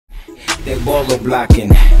They baller blocking,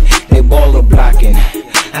 they baller blocking.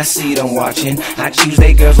 I see them watching. I choose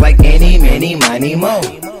they girls like any, many, money, mo.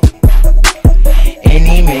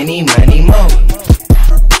 Any, many, money, mo.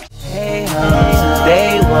 Hey, since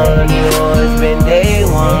day one, you always been day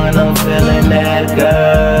one. I'm feeling that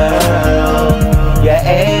girl.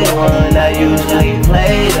 Yeah, A1, I usually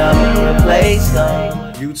play them and replace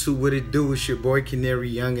them. YouTube, what it do? It's your boy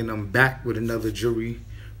Kanary Young, and I'm back with another jewelry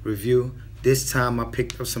review. This time I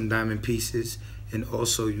picked up some diamond pieces, and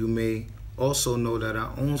also you may also know that I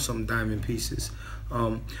own some diamond pieces.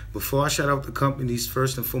 Before I shout out the companies,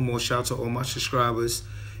 first and foremost, shout out to all my subscribers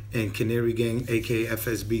and Kanary Gang, aka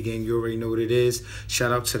FSB Gang. You already know what it is.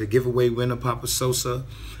 Shout out to the giveaway winner, Papa Sosa.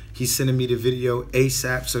 He's sending me the video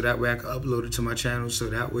ASAP so that way I can upload it to my channel, so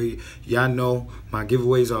that way y'all know my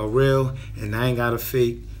giveaways are real and I ain't got to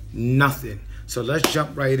fake nothing. So let's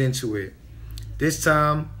jump right into it. This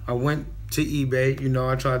time I went to eBay. You know,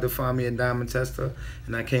 I tried to find me a diamond tester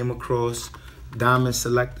and I came across Diamond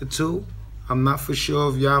Selector 2. I'm not for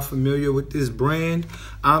sure if y'all familiar with this brand.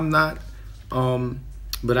 I'm not,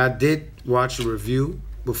 but I did watch a review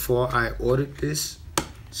before I ordered this.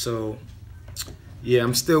 So yeah,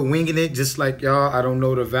 I'm still winging it just like y'all. I don't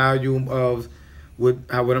know the volume of what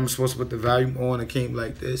I'm supposed to put the volume on. It came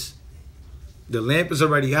like this. The lamp is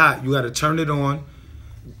already hot. You got to turn it on.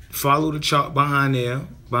 Follow the chart behind here.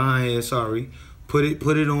 Sorry. Put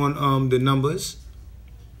it on the numbers.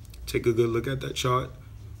 Take a good look at that chart.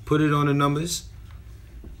 Put it on the numbers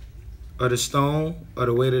of the stone, or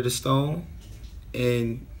the weight of the stone,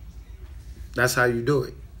 and that's how you do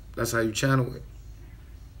it. That's how you channel it.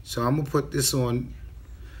 So I'm gonna put this on.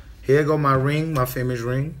 Here go my ring, my famous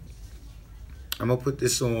ring. I'm gonna put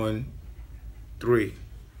this on 3.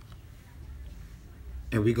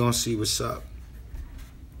 And we gonna see what's up.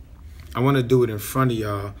 I wanna do it in front of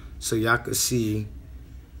y'all so y'all can see.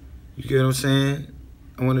 You get what I'm saying?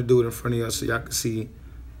 I wanna do it in front of y'all so y'all can see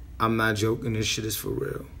I'm not joking, this shit is for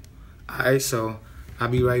real. Alright, so I'll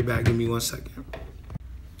be right back. Give me 1 second.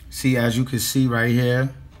 See, as you can see right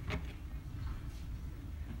here,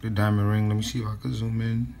 the diamond ring. Let me see if I can zoom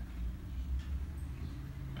in.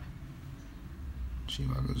 See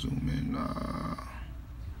if I can zoom in.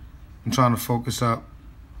 I'm trying to focus up.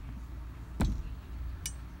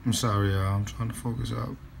 I'm sorry, y'all. I'm trying to focus up.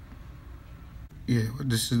 Yeah, but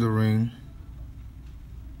this is the ring.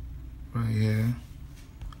 Right here.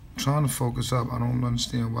 I'm trying to focus up. I don't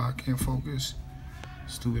understand why I can't focus.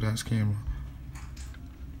 Stupid ass camera.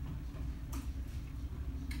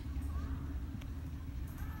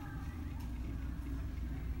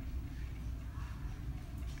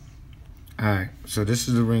 Alright, so this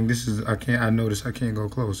is the ring. This is, I noticed I can't go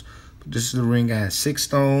close. But this is the ring. I had 6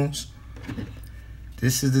 stones.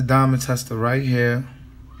 This is the diamond tester right here.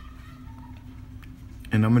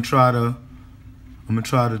 And I'm gonna try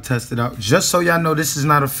to test it out. Just so y'all know, this is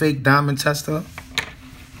not a fake diamond tester.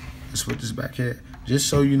 Let's put this back here. Just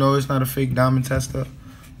so you know, it's not a fake diamond tester.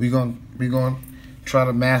 We gonna try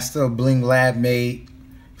to master a Bling lab made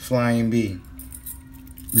flying bee.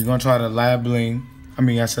 We're gonna try to lab bling.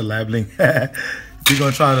 I said lab bling. We're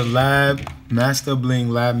gonna try to master bling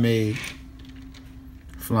lab made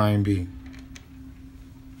flying bee.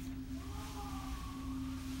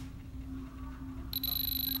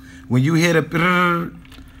 When you hear the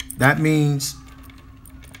that means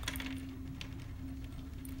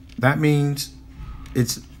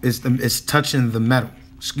it's touching the metal.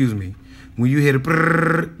 Excuse me. When you hear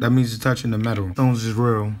the that means it's touching the metal. Stones is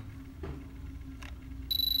real.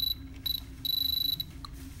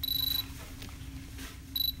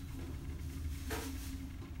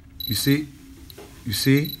 You see? You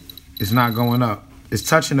see? It's not going up. It's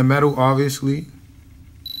touching the metal, obviously.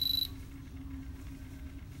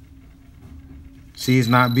 See, it's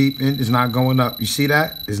not beeping. It's not going up. You see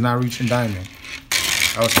that? It's not reaching diamond.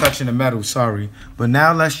 I was touching the metal, sorry. But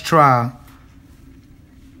now let's try,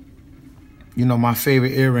 you know, my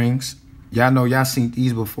favorite earrings. Y'all know y'all seen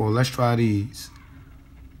these before. Let's try these.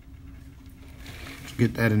 Let's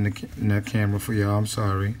get that in the camera for y'all. I'm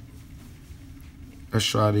sorry. Let's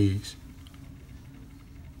try these.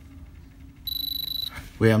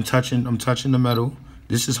 Wait, I'm touching the metal.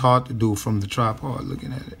 This is hard to do from the tripod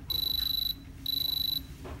looking at it.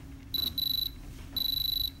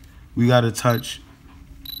 We gotta touch.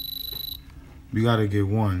 We gotta get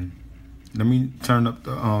 1. Let me turn up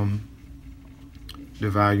the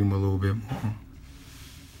volume a little bit more.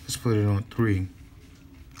 Let's put it on 3.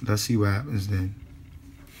 Let's see what happens then.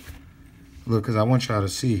 Look, cause I want y'all to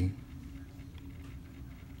see.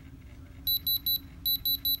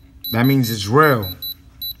 That means it's real.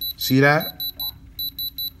 See that?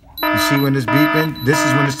 You see when it's beeping? This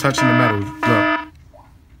is when it's touching the metal. Look.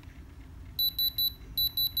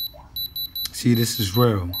 See, this is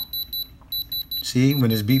real. See,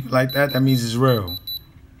 when it's beeping like that, that means it's real.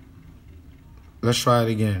 Let's try it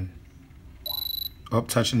again. Up,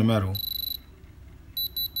 touching the metal.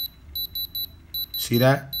 See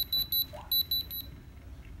that?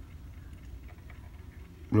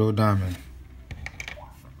 Real diamond.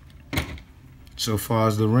 So far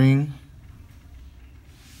as the ring.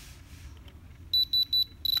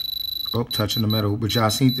 Up, touching the metal. But y'all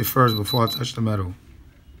seen it first before I touch the metal.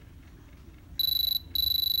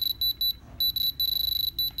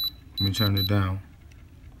 Let me turn it down.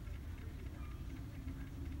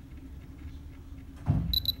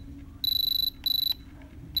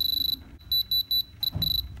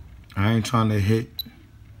 I ain't trying to hit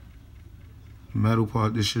the metal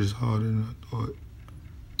part. This shit is harder than I thought.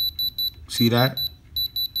 See that?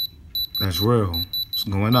 That's real. It's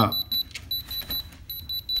going up.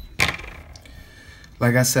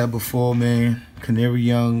 Like I said before, man, Kanary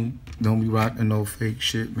Young, don't be rocking no fake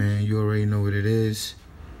shit, man. You already know what it is.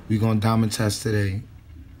 We gonna diamond test today.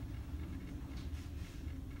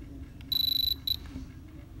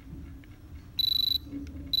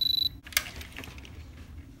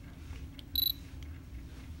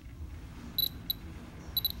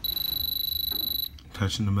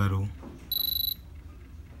 Touching the metal.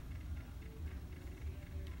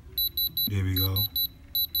 There we go.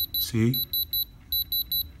 See?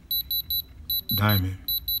 Diamond.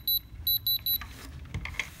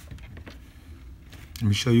 Let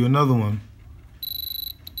me show you another one.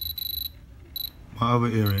 My other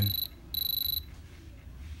earring.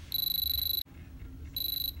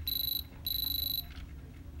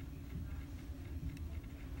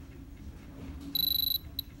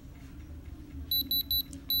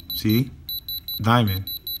 See? Diamond.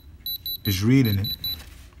 It's reading it.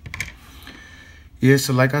 Yeah,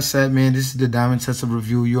 so like I said, man, this is the diamond test of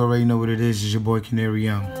review. You already know what it is. It's your boy Kanary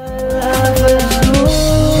Young.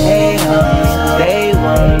 Hey,